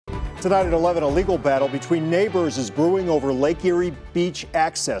Tonight at 11, a legal battle between neighbors is brewing over Lake Erie beach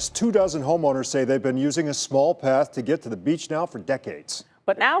access. 24 homeowners say they've been using a small path to get to the beach now for decades.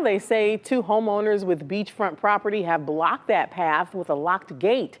 But now they say 2 homeowners with beachfront property have blocked that path with a locked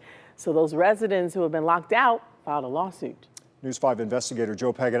gate. So those residents who have been locked out filed a lawsuit. News 5 investigator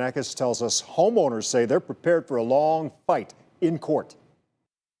Joe Paganakis tells us homeowners say they're prepared for a long fight in court.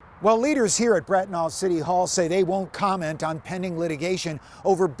 Well, leaders here at Bratenahl City Hall say they won't comment on pending litigation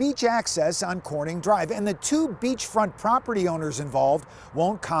over beach access on Corning Drive. And the 2 beachfront property owners involved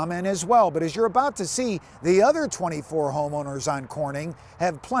won't comment as well. But as you're about to see, the other 24 homeowners on Corning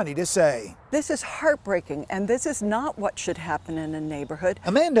have plenty to say. This is heartbreaking, and this is not what should happen in a neighborhood.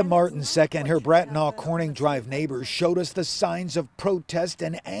 Amanda Martinsek and her Bratenahl Corning Drive neighbors showed us the signs of protest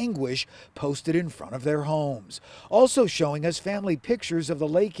and anguish posted in front of their homes. Also showing us family pictures of the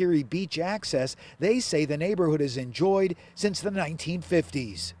Lake Erie beach access they say the neighborhood has enjoyed since the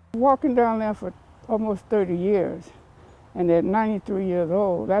 1950s. Walking down there for almost 30 years, and at 93 years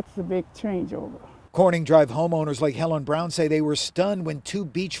old, that's a big changeover. Corning Drive homeowners like Helen Brown say they were stunned when 2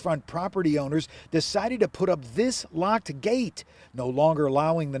 beachfront property owners decided to put up this locked gate, no longer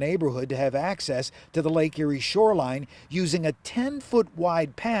allowing the neighborhood to have access to the Lake Erie shoreline using a 10-foot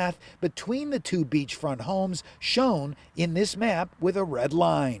wide path between the 2 beachfront homes shown in this map with a red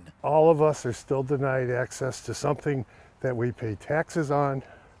line. All of us are still denied access to something that we pay taxes on.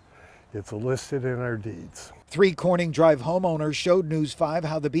 It's listed in our deeds. 3 Corning Drive homeowners showed News 5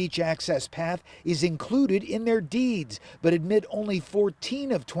 how the beach access path is included in their deeds, but admit only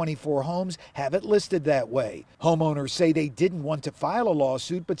 14 of 24 homes have it listed that way. Homeowners say they didn't want to file a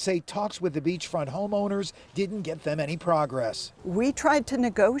lawsuit, but say talks with the beachfront homeowners didn't get them any progress. We tried to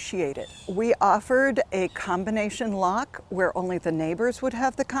negotiate it. We offered a combination lock where only the neighbors would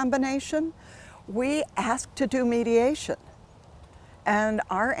have the combination. We asked to do mediation, and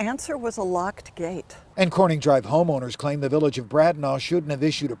our answer was a locked gate. And Corning Drive homeowners claim the Village of Bratenahl shouldn't have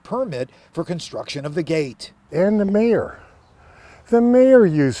issued a permit for construction of the gate. And the mayor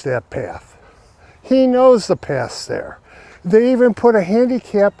used that path. He knows the path's there. They even put a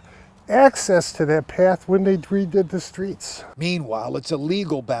handicap access to that path when they redid the streets. Meanwhile, it's a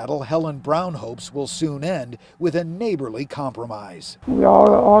legal battle Helen Brown hopes will soon end with a neighborly compromise. We all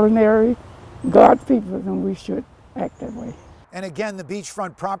are ordinary God people, and we should act that way. And again, the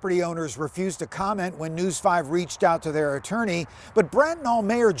beachfront property owners refused to comment when News 5 reached out to their attorney. But Bratenahl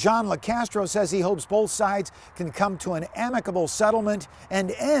Mayor John LaCastro says he hopes both sides can come to an amicable settlement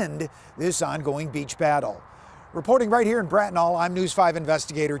and end this ongoing beach battle. Reporting right here in Bratenahl, I'm News 5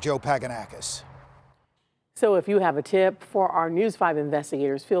 investigator Joe Paganakis. So if you have a tip for our News 5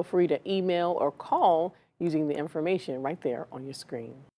 investigators, feel free to email or call using the information right there on your screen.